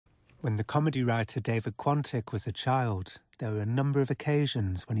When the comedy writer David Quantick was a child, there were a number of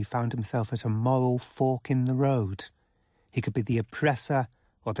occasions when he found himself at a moral fork in the road. He could be the oppressor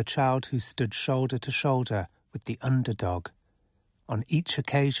or the child who stood shoulder to shoulder with the underdog. On each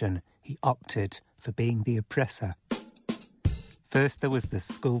occasion, he opted for being the oppressor. First, there was the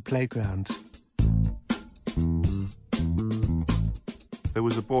school playground. There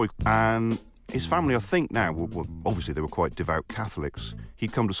was a boy, and his family, I think now, well, obviously they were quite devout Catholics.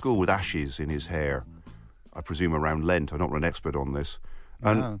 He'd come to school with ashes in his hair, I presume around Lent. I'm not an expert on this.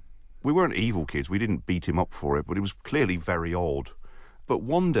 And we weren't evil kids. We didn't beat him up for it, but it was clearly very odd. But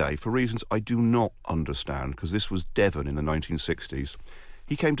one day, for reasons I do not understand, because this was Devon in the 1960s,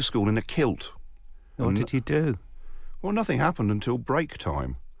 he came to school in a kilt. What did you do? Well, nothing happened until break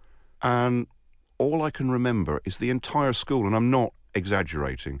time. And all I can remember is the entire school, and I'm not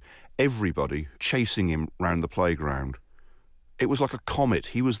exaggerating, everybody chasing him round the playground. It was like a comet.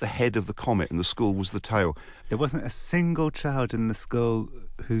 He was the head of the comet and the school was the tail. There wasn't a single child in the school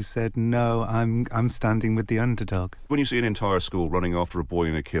who said, no, I'm standing with the underdog. When you see an entire school running after a boy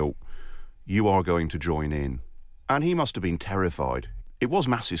in a kilt, you are going to join in. And he must have been terrified. It was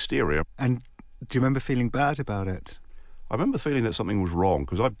mass hysteria. And do you remember feeling bad about it? I remember feeling that something was wrong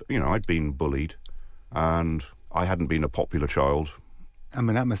because I'd been bullied and I hadn't been a popular child. I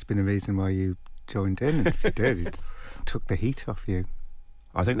mean, that must have been the reason why you joined in. And if you did, it just took the heat off you.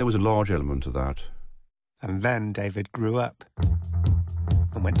 I think there was a large element of that. And then David grew up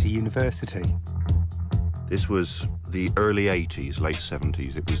and went to university. This was the early 80s, late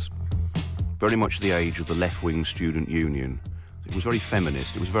 70s. It was very much the age of the left-wing student union. It was very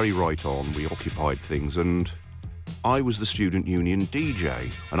feminist. It was very right on. We occupied things. And I was the student union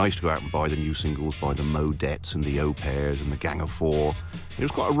DJ. And I used to go out and buy the new singles by the Modettes and the Au Pairs and the Gang of Four. It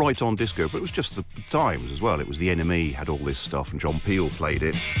was quite a right-on disco, but it was just the times as well. It was the NME had all this stuff, and John Peel played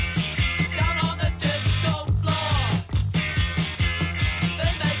it. Down on the disco floor,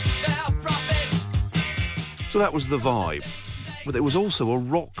 they make their profits. So that was the vibe. But there was also a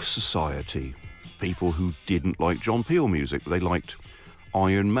rock society. People who didn't like John Peel music, but they liked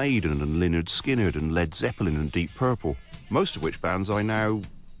Iron Maiden and Lynyrd Skynyrd and Led Zeppelin and Deep Purple, most of which bands I now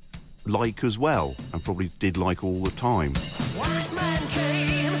like as well, and probably did like all the time. White man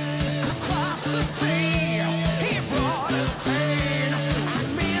came across the sea. He brought us pain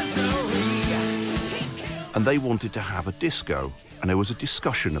and misery. And they wanted to have a disco, and there was a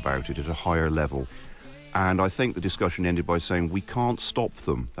discussion about it at a higher level. And I think the discussion ended by saying, we can't stop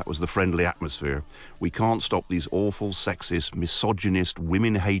them. That was the friendly atmosphere. We can't stop these awful, sexist, misogynist,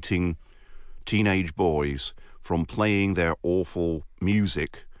 women-hating teenage boys from playing their awful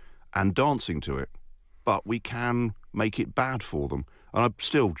music and dancing to it. But we can make it bad for them. And I'm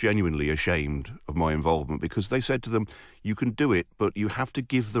still genuinely ashamed of my involvement because they said to them, you can do it, but you have to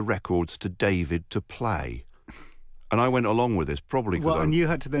give the records to David to play. And I went along with this, probably because... Well, and you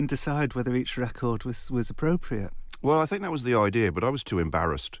had to then decide whether each record was appropriate. Well, I think that was the idea, but I was too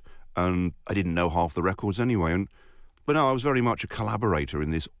embarrassed, and I didn't know half the records anyway. But no, I was very much a collaborator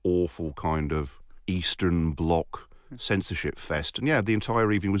in this awful kind of Eastern Bloc censorship fest. And yeah, the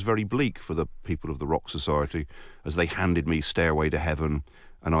entire evening was very bleak for the people of the Rock Society as they handed me Stairway to Heaven,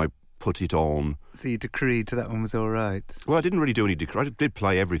 and I put it on. So you decreed that one was all right? Well, I didn't really do any decree. I did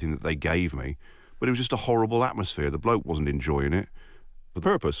play everything that they gave me. But it was just a horrible atmosphere. The bloke wasn't enjoying it. The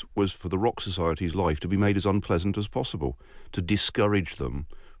purpose was for the Rock Society's life to be made as unpleasant as possible, to discourage them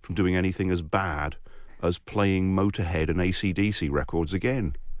from doing anything as bad as playing Motorhead and AC/DC records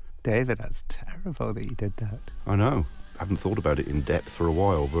again. David, that's terrible that you did that. I know. I haven't thought about it in depth for a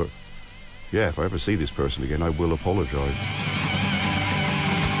while, but yeah, if I ever see this person again, I will apologise.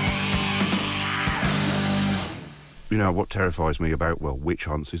 You know, what terrifies me about, well, witch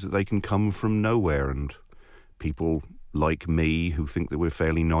hunts is that they can come from nowhere, and people like me who think that we're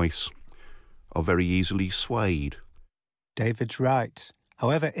fairly nice are very easily swayed. David's right.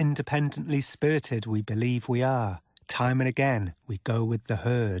 However independently spirited we believe we are, time and again we go with the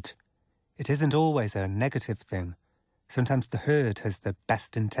herd. It isn't always a negative thing. Sometimes the herd has the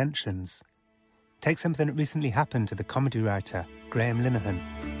best intentions. Take something that recently happened to the comedy writer Graham Linehan.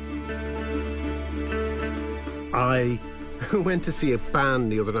 I went to see a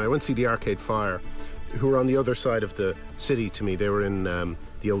band the other night. I went to see the Arcade Fire, who were on the other side of the city to me. They were in the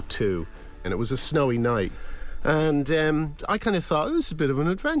O2, and it was a snowy night. And I kind of thought, this is a bit of an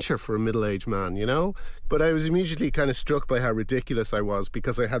adventure for a middle-aged man, you know? But I was immediately kind of struck by how ridiculous I was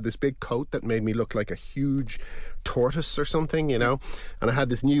because I had this big coat that made me look like a huge tortoise or something, you know? And I had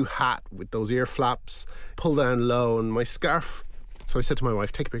this new hat with those ear flaps pulled down low and my scarf. So I said to my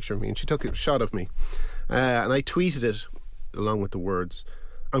wife, take a picture of me, and she took a shot of me. And I tweeted it along with the words,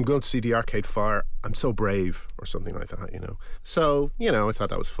 I'm going to see the Arcade Fire. I'm so brave, or something like that, you know. So, you know, I thought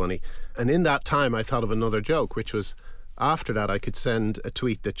that was funny. And in that time, I thought of another joke, which was, after that, I could send a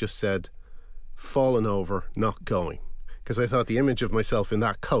tweet that just said, fallen over, not going. Because I thought the image of myself in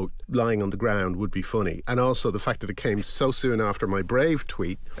that coat lying on the ground would be funny. And also the fact that it came so soon after my brave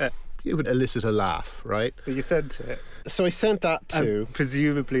tweet, it would elicit a laugh, right? So you sent it. So I sent that to... And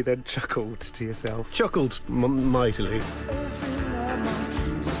presumably then chuckled to yourself. Chuckled mightily.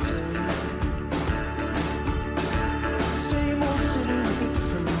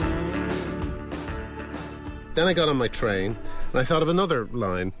 Then I got on my train and I thought of another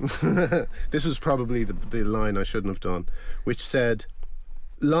line. This was probably the line I shouldn't have done, which said,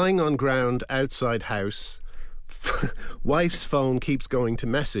 lying on ground outside house, wife's phone keeps going to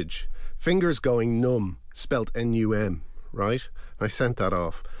message, fingers going numb, spelt N-U-M, right? I sent that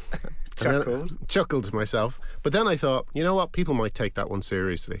off. Chuckled to myself. But then I thought, you know what, people might take that one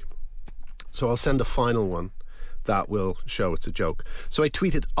seriously. So I'll send a final one that will show it's a joke. So I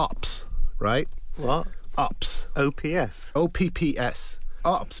tweeted ops, right? What? Ops. OPS. OPPS.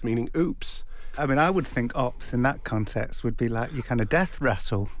 Ops, meaning oops. I mean, I would think ops in that context would be like your kind of death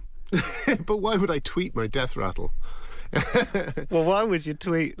rattle. But why would I tweet my death rattle? Well, why would you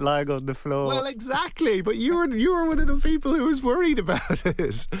tweet lying on the floor? Well, exactly. But you were one of the people who was worried about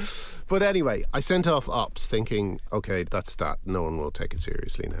it. But anyway, I sent off ops thinking, okay, that's that. No one will take it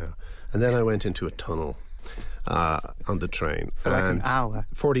seriously now. And then I went into a tunnel on the train. For like an hour.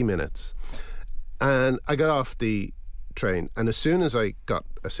 40 minutes. And I got off the train, and as soon as I got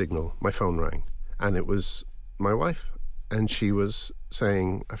a signal, my phone rang, and it was my wife. And she was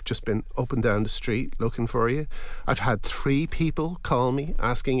saying, I've just been up and down the street looking for you. I've had 3 people call me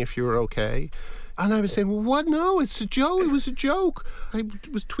asking if you were okay. And I was saying, well, what? No, it's a joke. It was a joke. I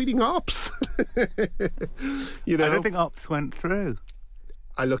was tweeting ops. You know? I don't think ops went through.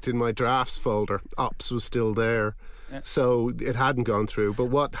 I looked in my drafts folder. Ops was still there. Yeah. So it hadn't gone through. But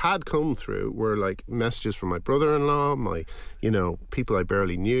what had come through were like messages from my brother-in-law, my, you know, people I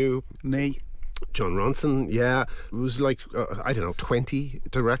barely knew. Me. Jon Ronson, yeah. It was like, 20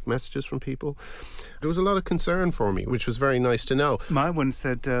 direct messages from people. There was a lot of concern for me, which was very nice to know. My one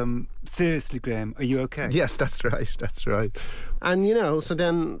said, seriously, Graham, are you okay? Yes, that's right. And, you know, so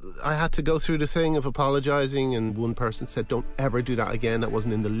then I had to go through the thing of apologising, and one person said, don't ever do that again. That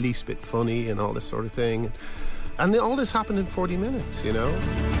wasn't in the least bit funny, and all this sort of thing. And all this happened in 40 minutes, you know.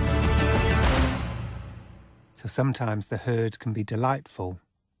 So sometimes the herd can be delightful,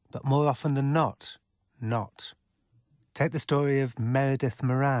 but more often than not. Take the story of Meredith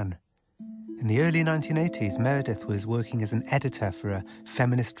Moran. In the early 1980s, Meredith was working as an editor for a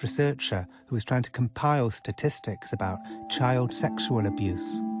feminist researcher who was trying to compile statistics about child sexual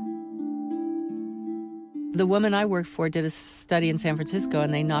abuse. The woman I worked for did a study in San Francisco,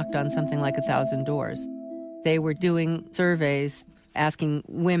 and they knocked on something like 1,000 doors. They were doing surveys asking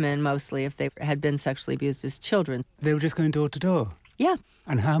women mostly if they had been sexually abused as children. They were just going door to door? Yeah.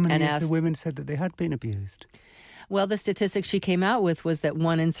 And how many of the women said that they had been abused? Well, the statistic she came out with was that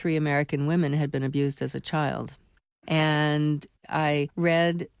 1 in 3 American women had been abused as a child. And I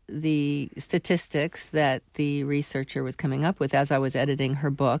read the statistics that the researcher was coming up with as I was editing her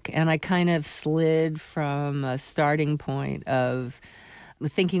book, and I kind of slid from a starting point of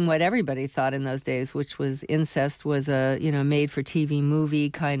thinking what everybody thought in those days, which was incest was a, made-for-TV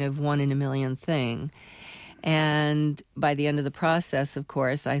movie kind of 1 in a million thing. And by the end of the process, of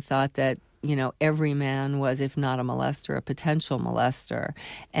course, I thought that, every man was, if not a molester, a potential molester.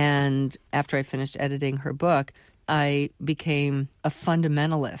 And after I finished editing her book, I became a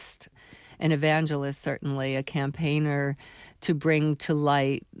fundamentalist, an evangelist, certainly, a campaigner to bring to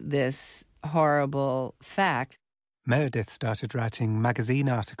light this horrible fact. Meredith started writing magazine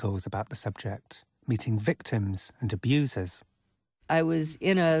articles about the subject, meeting victims and abusers. I was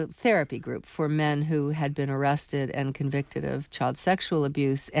in a therapy group for men who had been arrested and convicted of child sexual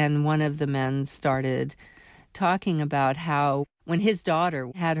abuse, and one of the men started talking about how when his daughter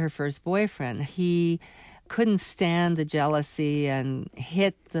had her first boyfriend, he couldn't stand the jealousy and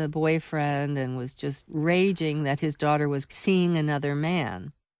hit the boyfriend and was just raging that his daughter was seeing another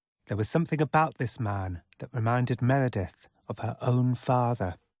man. There was something about this man that reminded Meredith of her own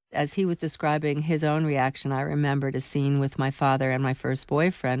father. As he was describing his own reaction, I remembered a scene with my father and my first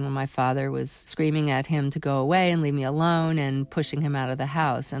boyfriend when my father was screaming at him to go away and leave me alone and pushing him out of the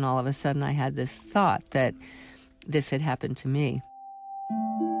house. And all of a sudden I had this thought that this had happened to me.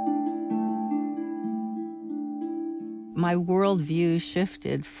 My worldview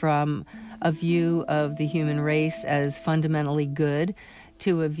shifted from a view of the human race as fundamentally good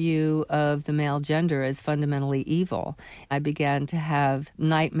to a view of the male gender as fundamentally evil. I began to have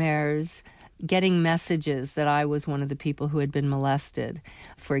nightmares, getting messages that I was one of the people who had been molested.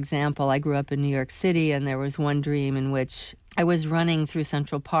 For example, I grew up in New York City, and there was one dream in which I was running through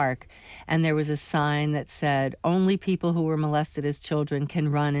Central Park, and there was a sign that said, "Only people who were molested as children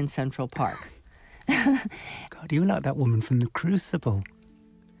can run in Central Park." God, you were like that woman from The Crucible.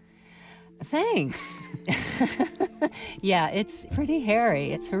 Thanks. Yeah, it's pretty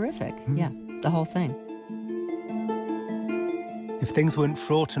hairy. It's horrific. Yeah, the whole thing. If things weren't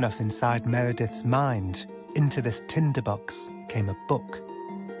fraught enough inside Meredith's mind, into this tinderbox came a book.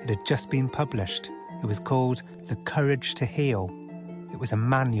 It had just been published. It was called The Courage to Heal. It was a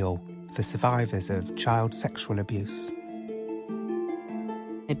manual for survivors of child sexual abuse.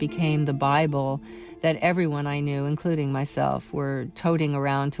 It became the Bible that everyone I knew, including myself, were toting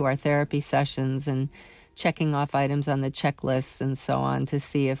around to our therapy sessions and checking off items on the checklists and so on to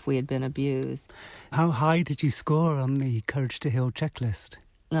see if we had been abused. How high did you score on the Courage to Heal checklist?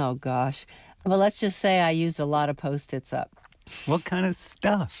 Oh, gosh. Well, let's just say I used a lot of Post-its up. What kind of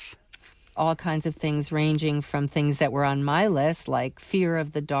stuff? All kinds of things, ranging from things that were on my list, like fear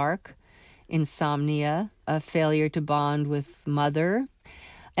of the dark, insomnia, a failure to bond with mother.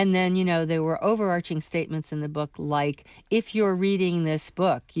 And then, there were overarching statements in the book like, if you're reading this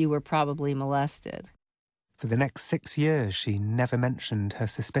book, you were probably molested. For the next 6 years, she never mentioned her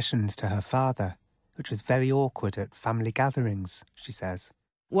suspicions to her father, which was very awkward at family gatherings, she says.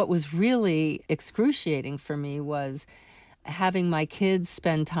 What was really excruciating for me was having my kids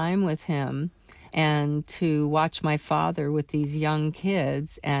spend time with him and to watch my father with these young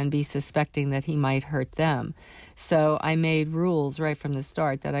kids and be suspecting that he might hurt them. So I made rules right from the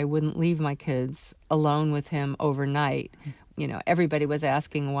start that I wouldn't leave my kids alone with him overnight. Everybody was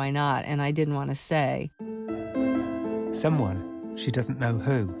asking why not, and I didn't want to say. Someone, she doesn't know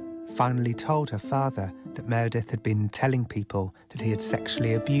who, finally told her father that Meredith had been telling people that he had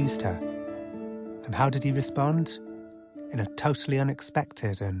sexually abused her. And how did he respond? In a totally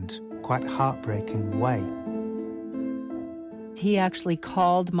unexpected and quite heartbreaking way. He actually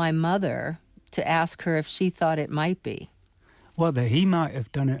called my mother to ask her if she thought it might be. Well, that he might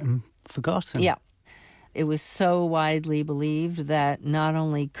have done it and forgotten. Yeah. It was so widely believed that not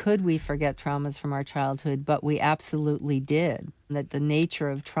only could we forget traumas from our childhood, but we absolutely did. That the nature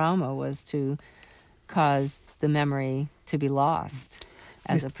of trauma was to cause the memory to be lost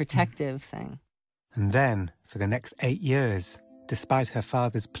as a protective thing. And then, for the next 8 years, despite her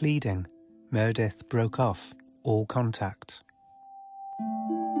father's pleading, Meredith broke off all contact.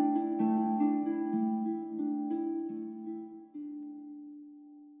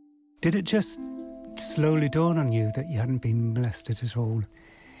 Did it just slowly dawn on you that you hadn't been molested at all?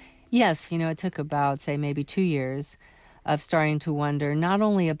 Yes, it took about, say, maybe 2 years of starting to wonder not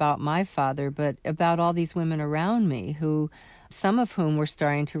only about my father, but about all these women around me who, some of whom were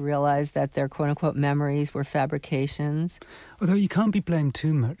starting to realize that their quote-unquote memories were fabrications. Although you can't be blamed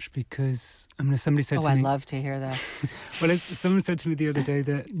too much because, somebody said to me... Oh, I'd love to hear that. Well, someone said to me the other day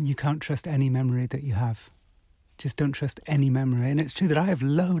that you can't trust any memory that you have. Just don't trust any memory. And it's true that I have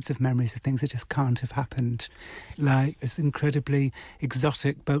loads of memories of things that just can't have happened. Like this incredibly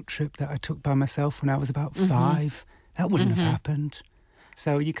exotic boat trip that I took by myself when I was about 5. That wouldn't have happened.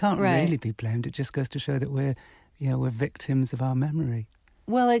 So you can't really be blamed. It just goes to show that we're victims of our memory.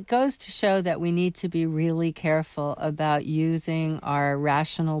 Well, it goes to show that we need to be really careful about using our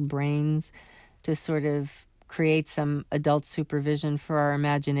rational brains to sort of create some adult supervision for our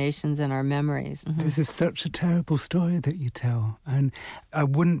imaginations and our memories. This is such a terrible story that you tell. And I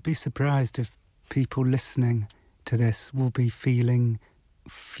wouldn't be surprised if people listening to this will be feeling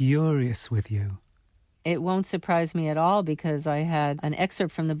furious with you. It won't surprise me at all because I had an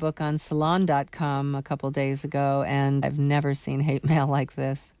excerpt from the book on Salon.com a couple days ago, and I've never seen hate mail like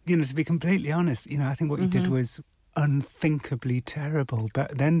this. To be completely honest, I think what you did was unthinkably terrible.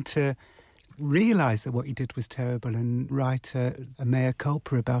 But then to realise that what you did was terrible and write a mea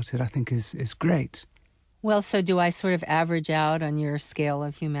culpa about it, I think is great. Well, so do I sort of average out on your scale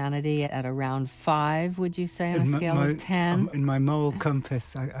of humanity at around 5, would you say, on a scale of 10? In my moral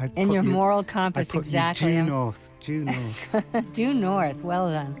compass, I in your moral compass, I put exactly. You due north. Due north,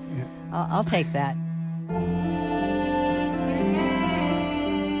 well done. Yeah. I'll take that.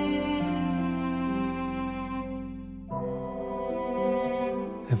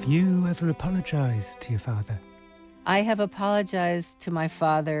 Have you ever apologised to your father? I have apologized to my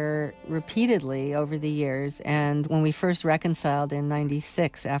father repeatedly over the years, and when we first reconciled in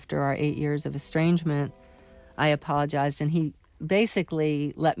 96 after our 8 years of estrangement, I apologized, and he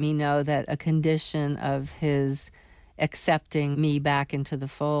basically let me know that a condition of his accepting me back into the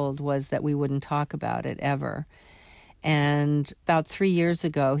fold was that we wouldn't talk about it ever. And about 3 years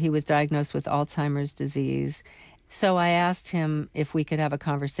ago, he was diagnosed with Alzheimer's disease. So I asked him if we could have a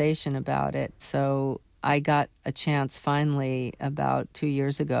conversation about it. So I got a chance finally about 2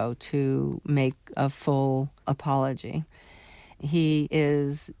 years ago to make a full apology. He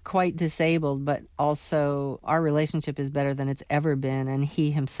is quite disabled, but also our relationship is better than it's ever been, and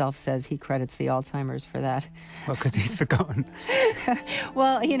he himself says he credits the Alzheimer's for that. Well, because he's forgotten.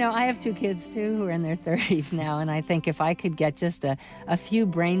 Well, you know, I have 2 kids, too, who are in their 30s now, and I think if I could get just a few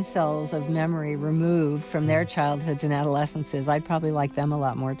brain cells of memory removed from their childhoods and adolescences, I'd probably like them a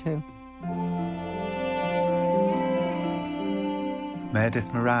lot more, too.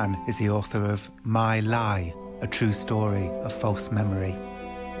 Meredith Moran is the author of My Lie, a true story of false memory.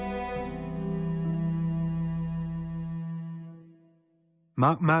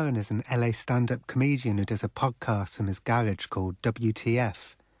 Mark Maron is an LA stand-up comedian who does a podcast from his garage called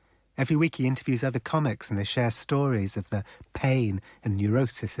WTF. Every week he interviews other comics and they share stories of the pain and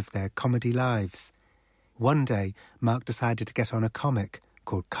neurosis of their comedy lives. One day, Mark decided to get on a comic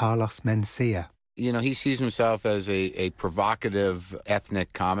called Carlos Mencia. You know, he sees himself as a provocative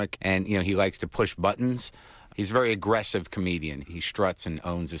ethnic comic, and, you know, he likes to push buttons. He's a very aggressive comedian. He struts and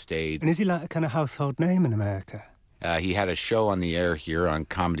owns a stage. And is he like a kind of household name in America? He had a show on the air here on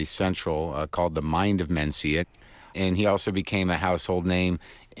Comedy Central called The Mind of Mencia. And he also became a household name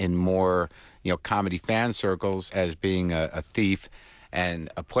in more, you know, comedy fan circles as being a thief and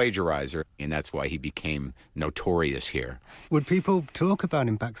a plagiarizer. And that's why he became notorious here. Would people talk about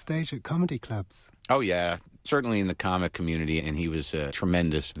him backstage at comedy clubs? Oh, yeah. Certainly in the comic community, and he was a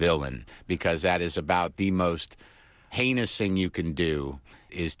tremendous villain, because that is about the most heinous thing you can do,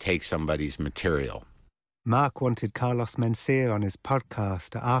 is take somebody's material. Mark wanted Carlos Mencia on his podcast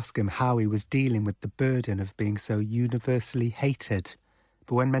to ask him how he was dealing with the burden of being so universally hated.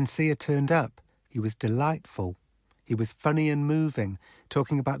 But when Mencia turned up, he was delightful. He was funny and moving,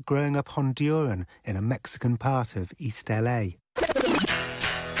 talking about growing up Honduran in a Mexican part of East LA.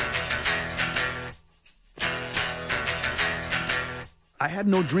 I had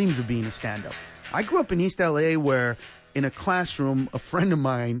no dreams of being a stand-up. I grew up in East LA where in a classroom, a friend of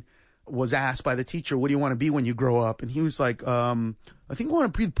mine was asked by the teacher, what do you want to be when you grow up? And he was like, I think I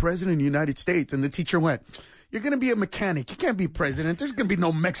want to be the president of the United States. And the teacher went, you're going to be a mechanic. You can't be president. There's going to be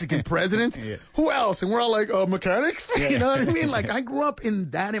no Mexican president. Yeah. Who else? And we're all like, mechanics? Yeah. You know what I mean? Like, I grew up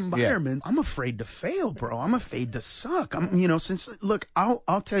in that environment. Yeah. I'm afraid to fail, bro. I'm afraid to suck. Look,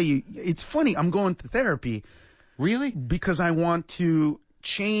 I'll tell you, it's funny. I'm going to therapy. Really? Because I want to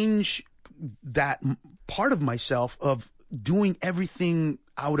change that part of myself of doing everything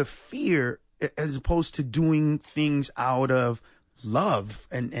out of fear as opposed to doing things out of love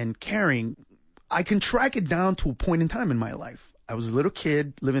and caring. I can track it down to a point in time in my life. I was a little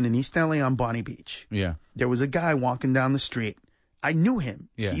kid living in East LA on Bonnie Beach. Yeah. There was a guy walking down the street. I knew him.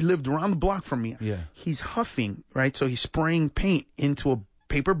 Yeah. He lived around the block from me. Yeah. He's huffing, right? So he's spraying paint into a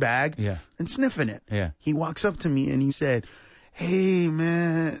paper bag and sniffing it. Yeah. He walks up to me and he said, hey,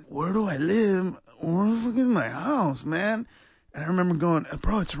 man, where do I live? Where the fuck is my house, man? And I remember going,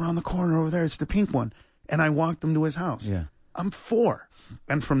 bro, it's around the corner over there. It's the pink one. And I walked him to his house. Yeah. I'm 4.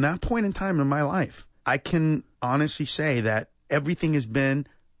 And from that point in time in my life, I can honestly say that everything has been,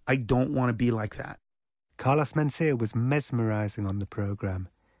 I don't want to be like that. Carlos Mencia was mesmerizing on the program.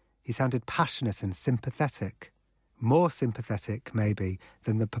 He sounded passionate and sympathetic. More sympathetic, maybe,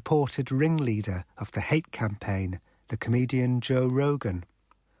 than the purported ringleader of the hate campaign, the comedian Joe Rogan.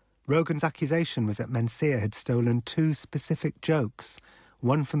 Rogan's accusation was that Mencia had stolen 2 specific jokes,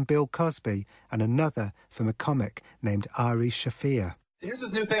 one from Bill Cosby and another from a comic named Ari Shaffir. Here's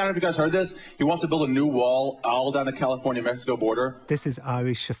this new thing, I don't know if you guys heard this. He wants to build a new wall all down the California-Mexico border. This is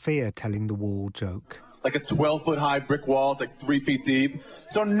Ari Shaffir telling the wall joke. Like a 12-foot-high brick wall, it's like 3 feet deep,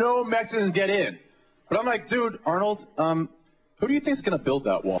 so no Mexicans get in. But I'm like, dude, Arnold, who do you think is going to build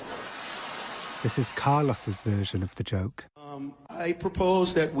that wall? This is Carlos's version of the joke. I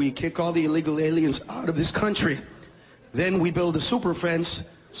propose that we kick all the illegal aliens out of this country. Then we build a super fence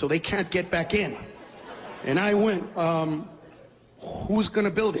so they can't get back in. And I went, who's going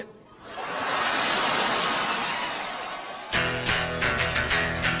to build it?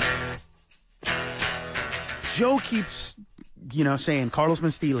 Joe keeps, saying Carlos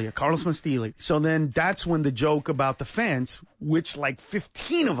Mencia. So then that's when the joke about the fence, which like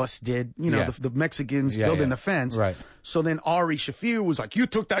 15 of us did, the Mexicans building the fence. Right. So then Ari Shaffir was like, you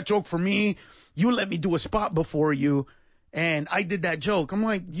took that joke from me. You let me do a spot before you. And I did that joke. I'm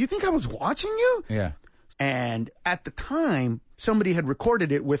like, do you think I was watching you? Yeah. And at the time, somebody had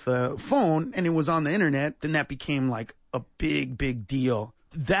recorded it with a phone and it was on the internet, then that became like a big, big deal.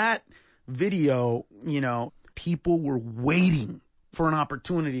 That video, people were waiting for an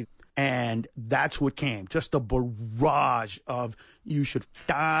opportunity. And that's what came. Just a barrage of you should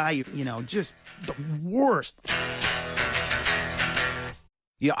die, just the worst.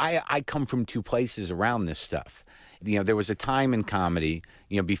 I come from two places around this stuff. There was a time in comedy,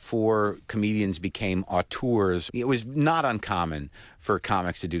 before comedians became auteurs, it was not uncommon for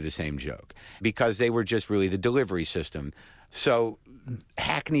comics to do the same joke because they were just really the delivery system. So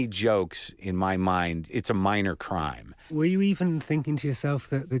hackneyed jokes, in my mind, it's a minor crime. Were you even thinking to yourself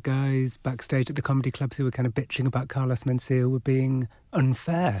that the guys backstage at the comedy clubs who were kind of bitching about Carlos Mencia were being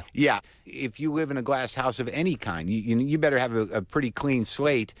unfair? Yeah. If you live in a glass house of any kind, you better have a pretty clean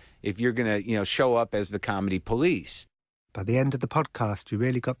slate if you're going to, show up as the comedy police. By the end of the podcast, you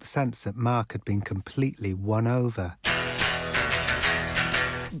really got the sense that Mark had been completely won over.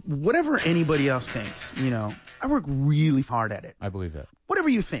 Whatever anybody else thinks, I work really hard at it. I believe that. Whatever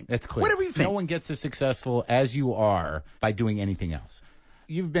you think. That's clear. Whatever you think. No one gets as successful as you are by doing anything else.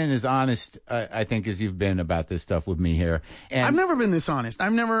 You've been as honest, I think, as you've been about this stuff with me here. And I've never been this honest.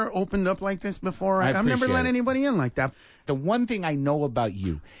 I've never opened up like this before. I've never let anybody in like that. The one thing I know about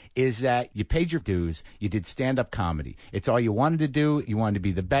you is that you paid your dues. You did stand-up comedy. It's all you wanted to do. You wanted to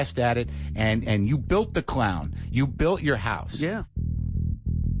be the best at it. And you built the clown. You built your house. Yeah.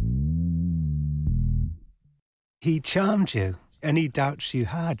 He charmed you. Any doubts you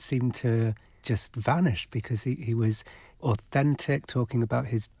had seemed to just vanish because he was authentic, talking about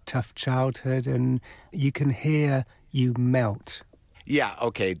his tough childhood, and you can hear you melt. Yeah,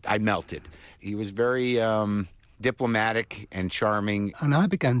 okay, I melted. He was very diplomatic and charming. And I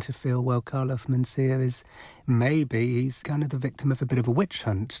began to feel, well, Carlos Mencia he's kind of the victim of a bit of a witch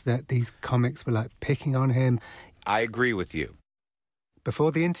hunt, that these comics were like picking on him. I agree with you.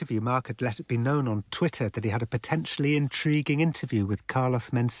 Before the interview, Mark had let it be known on Twitter that he had a potentially intriguing interview with Carlos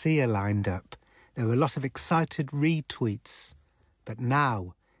Mencia lined up. There were a lot of excited retweets. But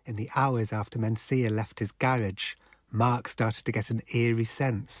now, in the hours after Mencia left his garage, Mark started to get an eerie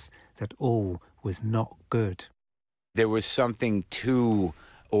sense that all was not good. There was something too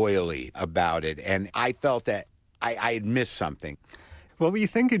oily about it, and I felt that I had missed something. What were you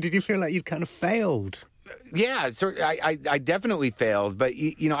thinking? Did you feel like you'd kind of failed? Yeah, I definitely failed, but,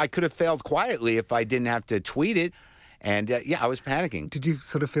 I could have failed quietly if I didn't have to tweet it. And, I was panicking. Did you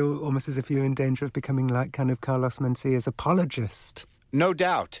sort of feel almost as if you were in danger of becoming like kind of Carlos Mencia's apologist? No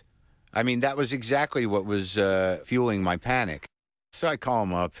doubt. I mean, that was exactly what was fueling my panic. So I call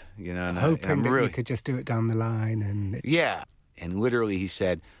him up, and hoping that you could just do it down the line. And yeah, and literally he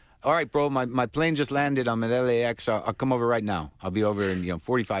said, all right, bro, my plane just landed. I'm at LAX. I'll come over right now. I'll be over in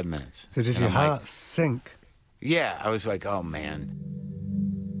 45 minutes. So did your heart sink? Yeah, I was like, oh, man.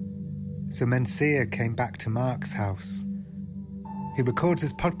 So Mencia came back to Mark's house. He records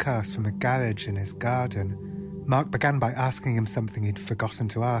his podcast from a garage in his garden. Mark began by asking him something he'd forgotten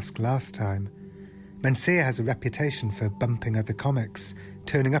to ask last time. Mencia has a reputation for bumping other comics,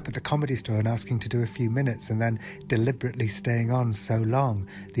 turning up at the Comedy Store and asking to do a few minutes and then deliberately staying on so long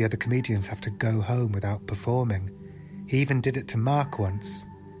the other comedians have to go home without performing. He even did it to Mark once.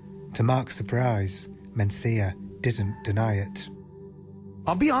 To Mark's surprise, Mencia didn't deny it.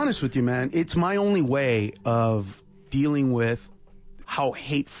 I'll be honest with you, man. It's my only way of dealing with how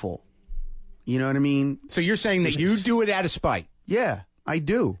hateful. You know what I mean? So you're saying that you do it out of spite? Yeah, I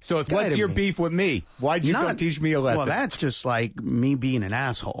do. So what's your beef with me? Why'd you come teach me a lesson? Well, that's just like me being an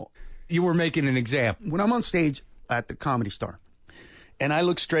asshole. You were making an example. When I'm on stage at the Comedy Store and I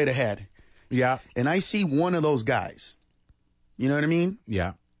look straight ahead, yeah, and I see one of those guys, you know what I mean?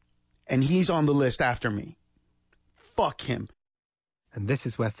 Yeah. And he's on the list after me. Fuck him. And this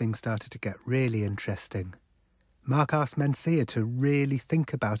is where things started to get really interesting. Mark asked Mencia to really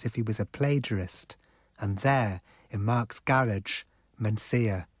think about if he was a plagiarist. And there, in Mark's garage,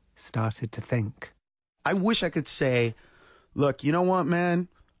 Mencia started to think. I wish I could say, look, you know what, man?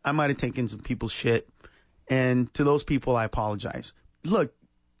 I might have taken some people's shit. And to those people, I apologize. Look,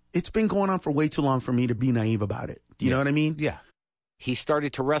 it's been going on for way too long for me to be naive about it. Do you know what I mean? Yeah. He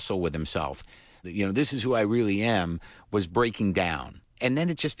started to wrestle with himself. This is who I really am, was breaking down. And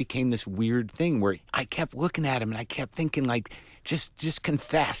then it just became this weird thing where I kept looking at him and I kept thinking, like, just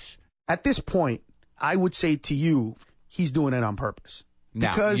confess. At this point, I would say to you, he's doing it on purpose.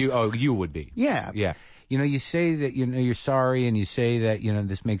 Because you would be. Yeah. Yeah. You say that, you're sorry and you say that,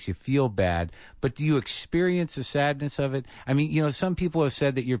 this makes you feel bad, but do you experience the sadness of it? I mean, some people have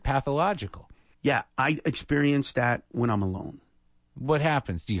said that you're pathological. Yeah, I experience that when I'm alone. What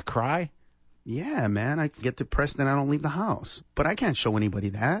happens? Do you cry? Yeah, man, I get depressed and I don't leave the house. But I can't show anybody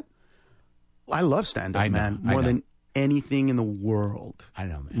that. I love stand-up, man, more than anything in the world. I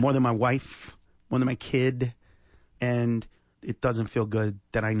know, man. More than my wife, more than my kid. And it doesn't feel good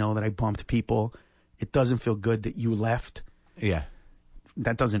that I know that I bumped people. It doesn't feel good that you left. Yeah.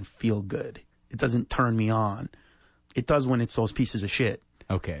 That doesn't feel good. It doesn't turn me on. It does when it's those pieces of shit.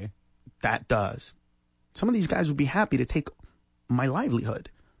 Okay. That does. Some of these guys would be happy to take my livelihood.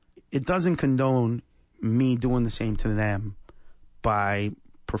 It doesn't condone me doing the same to them by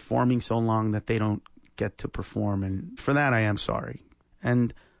performing so long that they don't get to perform. And for that, I am sorry.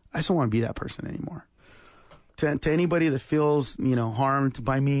 And I just don't want to be that person anymore. To anybody that feels, harmed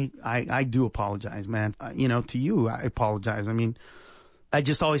by me, I do apologize, man. To you, I apologize. I mean, I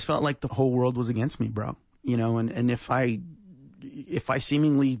just always felt like the whole world was against me, bro. And if I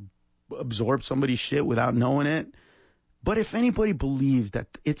seemingly absorb somebody's shit without knowing it, but if anybody believes that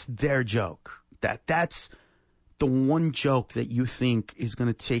it's their joke, that's the one joke that you think is going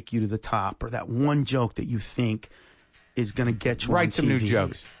to take you to the top, or that one joke that you think is going to get you on Write some new TV.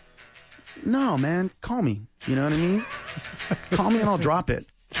 jokes. No, man, call me. You know what I mean? Call me and I'll drop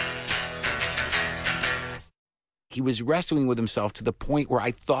it. He was wrestling with himself to the point where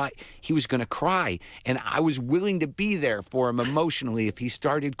I thought he was going to cry, and I was willing to be there for him emotionally if he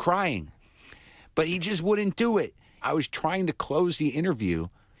started crying. But he just wouldn't do it. I was trying to close the interview,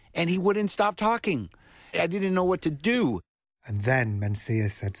 and he wouldn't stop talking. I didn't know what to do. And then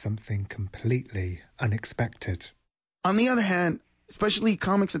Mencia said something completely unexpected. On the other hand, especially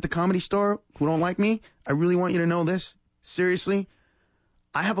comics at the Comedy Store who don't like me, I really want you to know this. Seriously,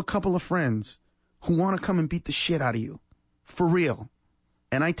 I have a couple of friends who want to come and beat the shit out of you. For real.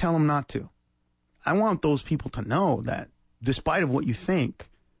 And I tell them not to. I want those people to know that despite of what you think,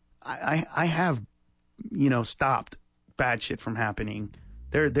 I have, stopped bad shit from happening.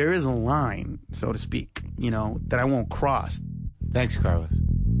 There is a line, so to speak, that I won't cross. Thanks, Carlos.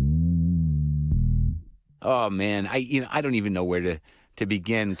 Oh, man, I don't even know where to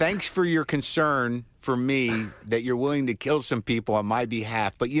begin. Thanks for your concern for me that you're willing to kill some people on my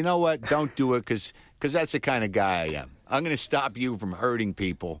behalf. But you know what? Don't do it because that's the kind of guy I am. I'm going to stop you from hurting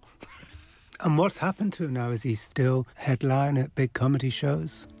people. And what's happened to him now? Is he still headline at big comedy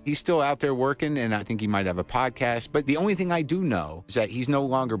shows? He's still out there working, and I think he might have a podcast. But the only thing I do know is that he's no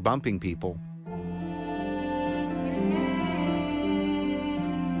longer bumping people.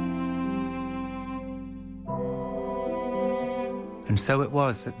 And so it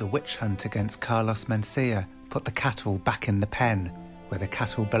was that the witch hunt against Carlos Mencia put the cattle back in the pen where the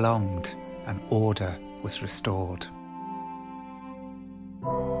cattle belonged, and order was restored.